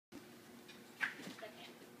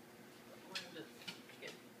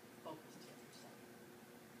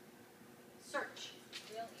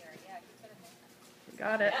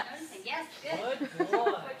Got it. Yes, good. Good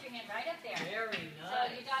boy. Put your hand right up there. Very So nice.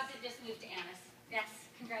 your dogs have just moved to anise. Yes,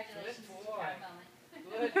 congratulations. Good boy. Proud moment.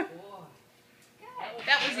 Good boy. Good.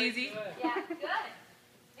 That was very easy. good. Yeah, good.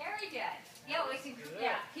 Very good. Yeah, we can. Good.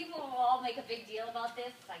 Yeah, people will all make a big deal about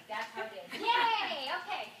this. Like that's how it is. Yay!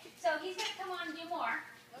 Okay. So he's gonna come on and do more.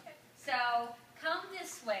 Okay. So come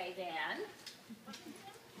this way then,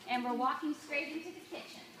 and we're walking straight into the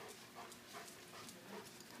kitchen.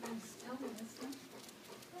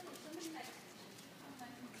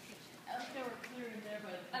 They were clearing there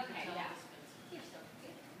by the Okay, towel yeah. dispenser. You're so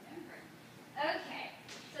good. Remember. Okay.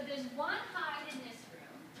 So there's one hide in this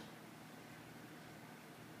room.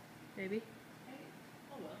 Maybe.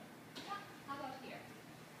 Oh well. Yeah, how about here?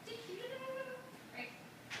 Right.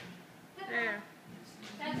 There.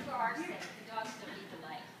 That's for our sake. The dogs don't need the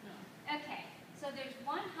light. Okay. So there's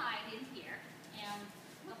one hide in here, and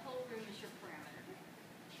the whole room is your perimeter.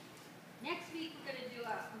 Next week we're going to do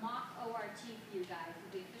a mock ORT for you guys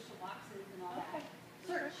with the official boxes and all that.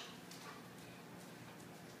 Search.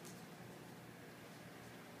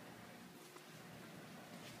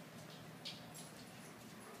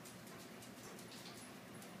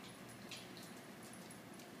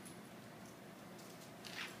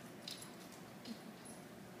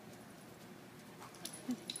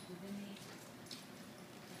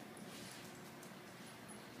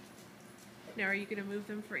 Now, are you going to move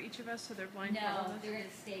them for each of us so they're blind for all No, of us? they're going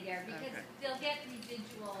to stay there because Okay. they'll get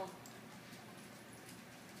residual.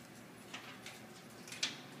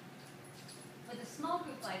 With a small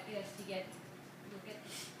group like this, you'll get. Got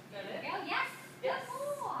There it? we go. Yes. Yes.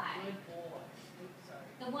 Good boy. Good boy. Oops, sorry.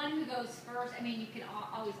 The one who goes first. I mean, you can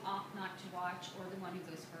always opt not to watch, or the one who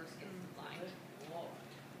goes first gets the blind. Good boy.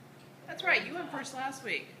 That's right. You went first last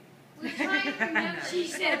week. We're trying to remember. She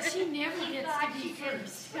said she never She gets thought to be she did.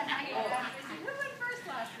 first. Who went first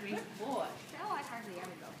last week? Good boy. No, I hardly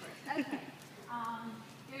ever go first. Okay.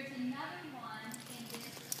 There's another one in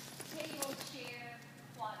this table chair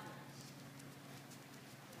quadrant.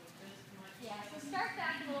 Yeah, so start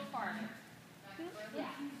back a little farther.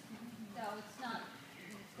 Yeah. So it's not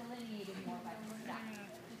delineated more by the stack.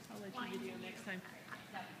 I'll let you video next time.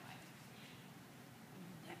 That'd be fine.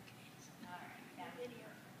 All right. Yeah. Video.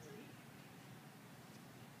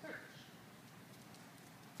 Search.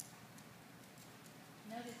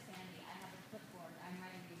 Notice, Sandy, I have a clipboard. I'm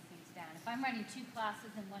writing these things down. If I'm writing 2 classes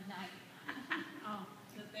in one night, Oh,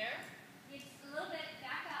 is it there? it's a little bit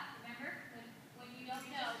back up. Remember when you don't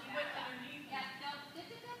know? You went underneath. Yeah. No.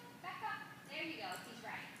 Back up. There you go. He's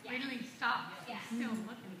right. Yeah. Wait till he stops. Yes. Still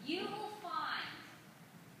looking. You will find.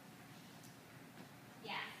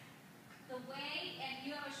 Yes. The way, and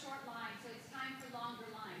you have a short line, so it's time for longer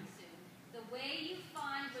lines soon. The way you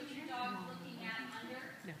find what your dog's looking at under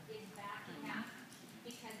No. is backing up.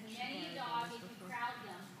 Because many dogs, if you crowd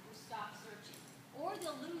them, will stop searching. Or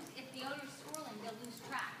they'll lose, if the odor's swirling, they'll lose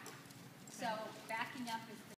track. So backing up is